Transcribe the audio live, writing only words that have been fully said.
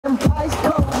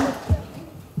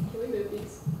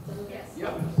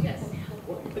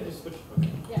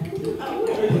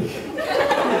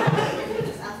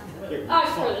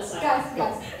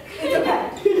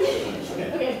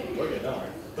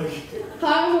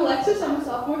Alexis. I'm a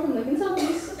sophomore from Lincoln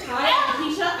Southeast. Hi,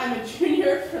 I'm Keisha. I'm a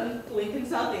junior from Lincoln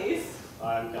Southeast.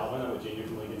 I'm Calvin. I'm a junior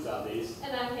from Lincoln Southeast.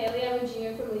 And I'm Haley. I'm a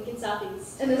junior from Lincoln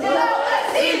Southeast. And this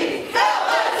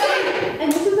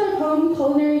is our poem,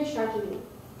 Culinary Tragedy.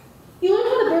 You learn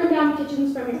how to burn down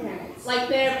kitchens from your parents. Like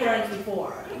their parents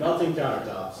before. Melting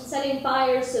countertops. And setting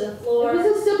fires to the floor. It was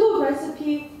a simple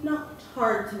recipe, Not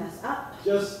hard to mess up.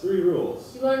 Just 3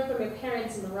 rules. You learn from your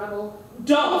parents in the rubble.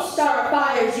 Don't start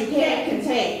fires you can't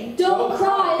contain. Don't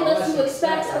cry unless you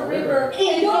expect a river.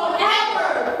 And don't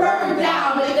ever burn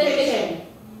down the kitchen.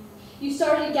 You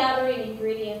started gathering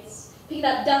ingredients, picking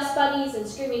up dust bunnies and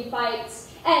screaming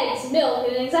fights, eggs, milk,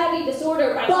 and an anxiety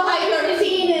disorder by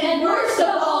 13, and worst of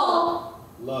all,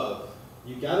 Love.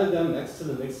 You gathered them next to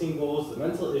the mixing bowls, the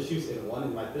mental issues in one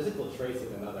and my physical traits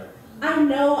in another. I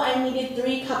know I needed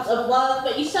 3 cups of love,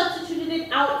 but you substituted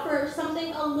it out for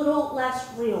something a little less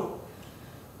real.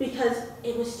 Because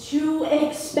it was too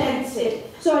expensive.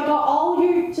 So you got all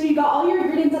your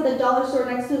ingredients at the dollar store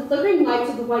next to the flickering lights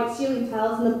of the white ceiling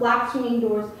tiles and the black swinging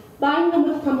doors, buying them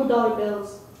with crumpled dollar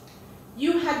bills.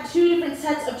 You had 2 different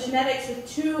sets of genetics with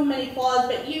too many flaws,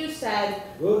 but you said,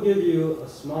 We'll give you a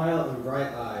smile and bright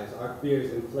eyes, our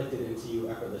fears inflicted into you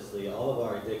effortlessly, all of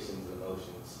our addictions and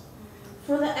emotions.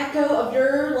 for the echo of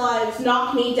your lives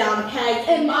knocked me down pegs,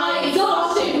 and my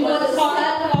exhaustion was the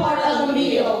sad part of the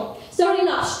meal. Starting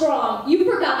off strong,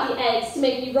 you forgot the eggs to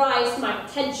make me rise to my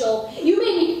potential. You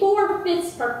made me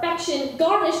 4/5 perfection,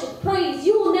 garnished with praise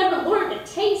you will never learn to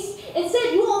taste.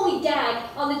 Instead, you only gag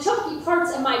on the chunky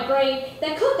parts of my brain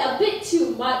that cooked a bit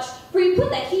too much, for you put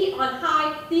the heat on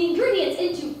high, the ingredients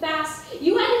in too fast.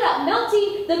 You ended up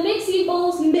melting the mixing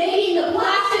bowls, Making the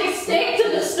plastic stick to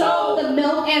the stove, the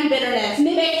milk and bitterness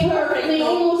mixed perfectly,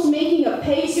 almost making a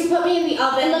paste. You put me in the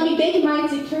oven And let me bake my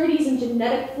insecurities and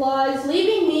genetic flaws,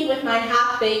 leaving me with my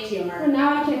half-baked for humor.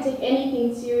 now I can't take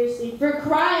anything seriously, for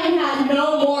Crying had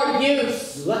no more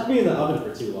use. You left me in the oven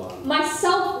for too long, my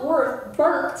self-worth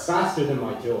burnt. faster than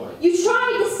my joy. You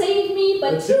tried to save me,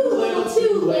 but too little,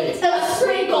 too late. A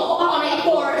sprinkle on a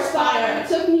forest fire.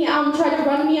 took me out and tried to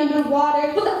run me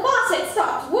underwater. But the faucet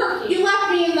stopped working. You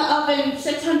left me in the oven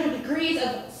 600 degrees of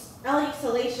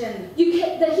isolation. The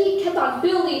heat kept on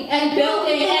building And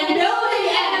building and building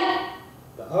and...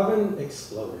 The oven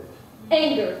exploded.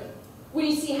 anger when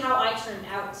you see how I turned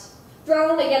out.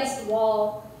 Thrown against the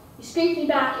wall, you scraped me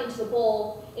back into the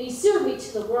bowl, and you served me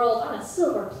to the world on a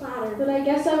silver platter. But I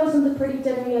guess I wasn't the pretty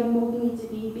dinner you had molded me to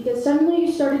be, because suddenly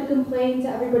you started complaining to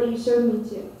everybody you served me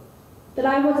to that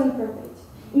I wasn't perfect,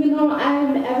 even though I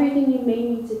am everything you made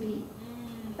me to be.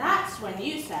 That's when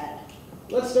you said,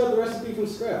 Let's start the recipe from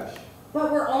scratch.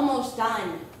 but we're almost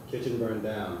done. Kitchen burned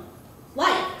down.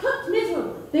 Life cooked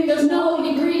miserably. There's no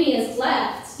ingredients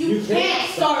left. You can't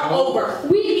start over.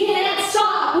 We can't